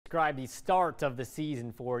describe the start of the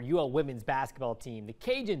season for UL women's basketball team. The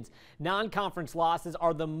Cajuns' non-conference losses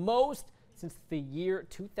are the most since the year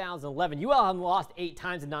 2011. UL has lost 8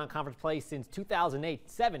 times in non-conference play since 2008,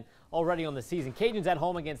 7 already on the season. Cajuns at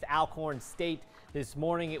home against Alcorn State this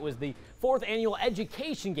morning. It was the 4th annual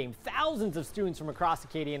education game. Thousands of students from across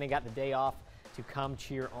Acadiana got the day off to come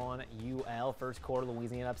cheer on UL. First quarter,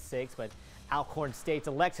 Louisiana up 6, but Alcorn State's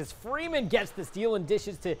Alexis Freeman gets the steal and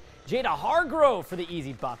dishes to Jada Hargrove for the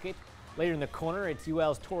easy bucket. Later in the corner, it's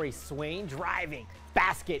UL's Tori Swain driving.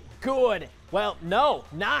 Basket, good. Well, no,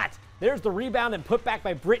 not. There's the rebound and put back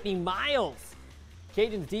by Brittany Miles.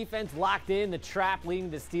 Cajuns defense locked in the trap, leading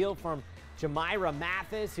the steal from Jamira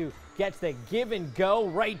Mathis, who gets the give and go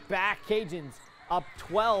right back. Cajuns up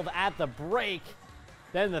 12 at the break.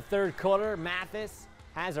 Then in the third quarter, Mathis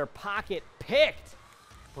has her pocket picked.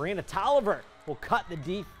 Brianna Tolliver will cut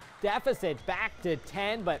the deficit back to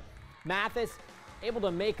 10, but Mathis able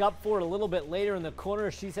to make up for it a little bit later in the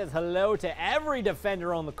corner. She says hello to every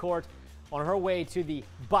defender on the court on her way to the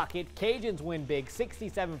bucket. Cajuns win big,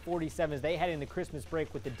 67-47 as they head into Christmas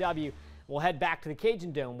break with the W. We'll head back to the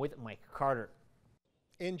Cajun Dome with Mike Carter.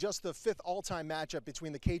 In just the 5th all-time matchup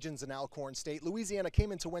between the Cajuns and Alcorn State, Louisiana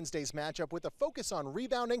came into Wednesday's matchup with a focus on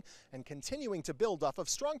rebounding and continuing to build off of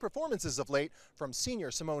strong performances of late from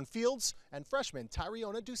senior Simone Fields and freshman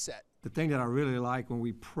Tyriona Doucette. The thing that I really like when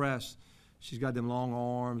we press, she's got them long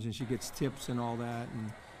arms and she gets tips and all that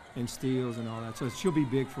and steals and all that. So she'll be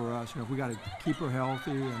big for us. You know, we got to keep her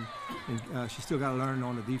healthy and she's still got to learn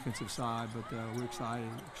on the defensive side, but we're excited,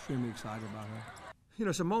 extremely excited about her. You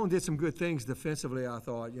know, Simone did some good things defensively, I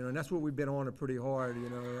thought, you know, and that's what we've been on her pretty hard, you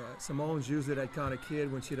know. Simone's usually that kind of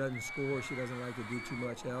kid. When she doesn't score, she doesn't like to do too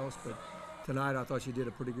much else, but tonight I thought she did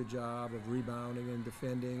a pretty good job of rebounding and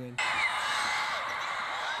defending. And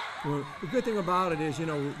well, the good thing about it is, you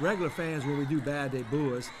know, regular fans, when we do bad, they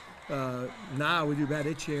boo us. Now we do bad,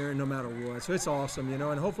 they cheer no matter what. So it's awesome, you know,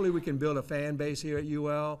 and hopefully we can build a fan base here at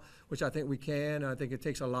UL, which I think we can. I think it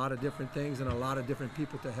takes a lot of different things and a lot of different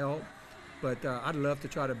people to help. But I'd love to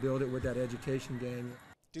try to build it with that education game.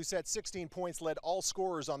 Doucette's 16 points led all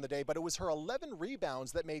scorers on the day, but it was her 11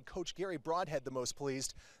 rebounds that made Coach Gary Broadhead the most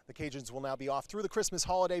pleased. The Cajuns will now be off through the Christmas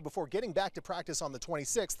holiday before getting back to practice on the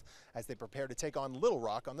 26th as they prepare to take on Little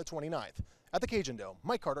Rock on the 29th. At the Cajun Dome,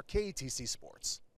 Mike Carter, KATC Sports.